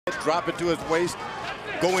Drop it to his waist.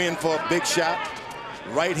 Go in for a big shot.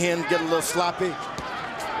 Right hand get a little sloppy.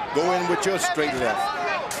 Go in with your straight left.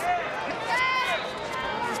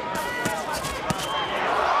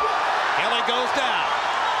 Kelley goes down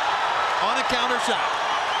on a counter shot.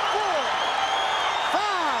 4, 5,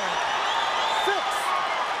 6,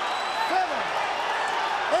 7,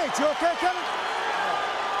 8. You okay, Kelley?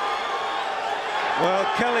 Well,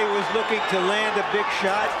 Kelley was looking to land a big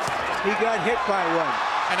shot. He got hit by one.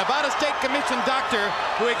 And about a state commission doctor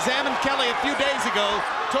who examined Kelley a few days ago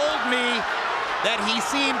told me that he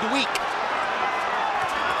seemed weak.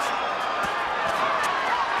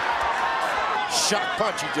 Shot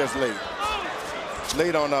punch he just laid.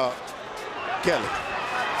 Laid on Kelley.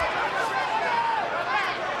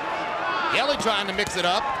 Kelley trying to mix it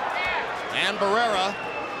up. And Barrera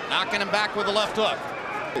knocking him back with a left hook.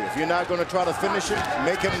 If you're not going to try to finish it,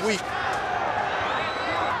 make him weak.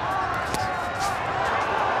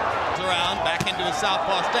 Around, back into his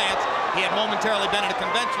southpaw stance. He had momentarily been in a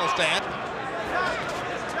conventional stance.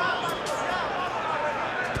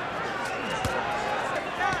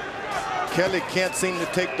 Kelley can't seem to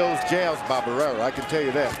take those jabs by Barrera, I can tell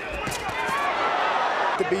you that.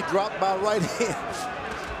 To be dropped by right hand.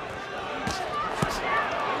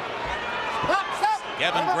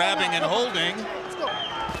 Kevin grabbing and holding.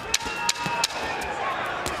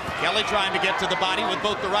 Kelley trying to get to the body with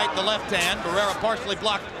both the right and the left hand. Barrera partially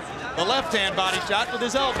blocked the left-hand body shot with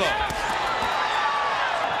his elbow.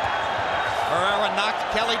 Barrera knocked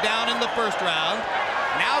Kelley down in the first round.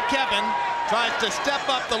 Now Kevin tries to step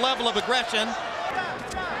up the level of aggression.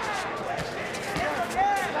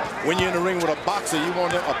 When you're in the ring with a boxer, you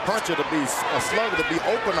want a puncher to be, a slugger to be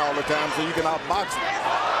open all the time so you can outbox him.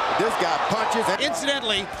 This guy punches.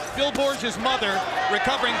 Incidentally, Bill Borges' mother,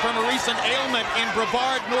 recovering from a recent ailment in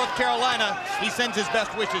Brevard, North Carolina, he sends his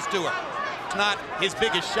best wishes to her. It's not his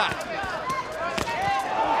biggest shot.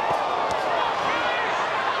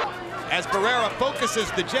 As Barrera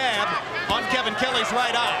focuses the jab on Kevin Kelley's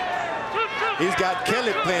right eye. He's got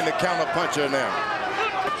Kelley playing the counter puncher now.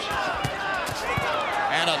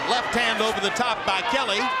 And a left hand over the top by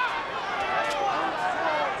Kelley.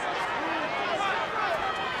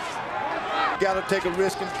 Got to take a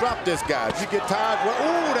risk and drop this guy. If you get tired, well,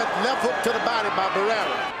 ooh, that left hook to the body by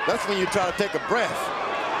Barrera. That's when you try to take a breath.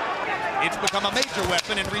 It's become a major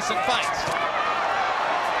weapon in recent fights.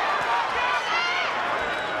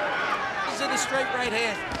 He's in the straight right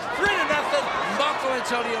hand. 3-0, Marco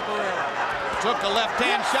Antonio Barrera. Took a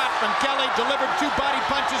left-hand shot from Kelley, delivered 2 body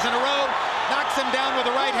punches in a row, knocks him down with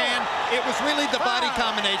the right hand. It was really the body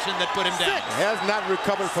combination that put him down. Has not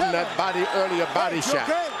recovered from that earlier body shot.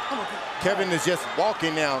 Kevin is just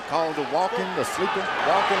walking now, called the walking, the sleeping,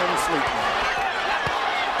 walking and sleeping.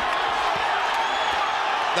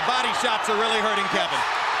 The body shots are really hurting Kevin.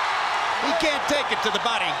 He can't take it to the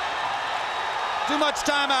body. Too much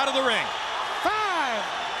time out of the ring. 5,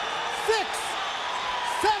 6,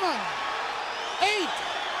 7, 8.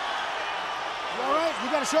 You all right?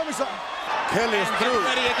 You got to show me something. Kelley is through.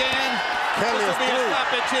 Get ready again. Kelley this will is be through. A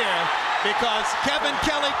stoppage here because Kevin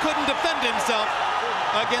Kelley couldn't defend himself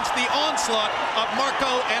against the onslaught of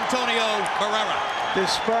Marco Antonio Barrera.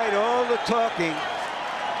 Despite all the talking,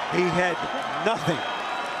 he had nothing,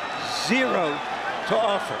 zero to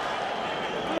offer.